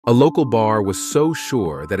A local bar was so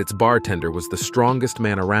sure that its bartender was the strongest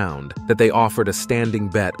man around that they offered a standing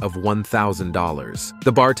bet of $1,000.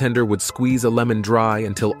 The bartender would squeeze a lemon dry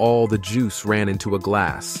until all the juice ran into a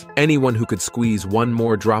glass. Anyone who could squeeze one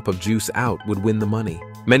more drop of juice out would win the money.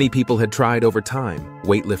 Many people had tried over time,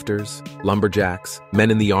 weightlifters, lumberjacks,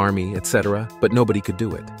 men in the army, etc., but nobody could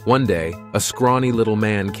do it. One day, a scrawny little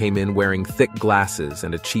man came in wearing thick glasses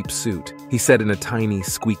and a cheap suit. He said in a tiny,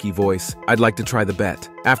 squeaky voice, "I'd like to try the bet."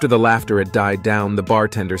 After the laughter had died down, the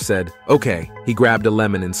bartender said, "Okay." He grabbed a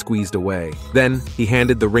lemon and squeezed away. Then, he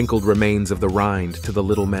handed the wrinkled remains of the rind to the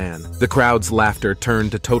little man. The crowd's laughter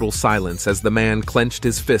turned to total silence as the man clenched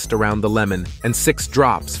his fist around the lemon, and 6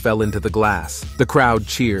 drops fell into the glass. The crowd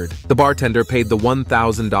cheered. The bartender paid the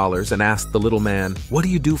 $1,000 and asked the little man, "What do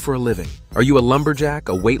you do for a living? Are you a lumberjack,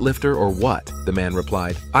 a weightlifter, or what?" The man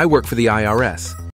replied, "I work for the IRS.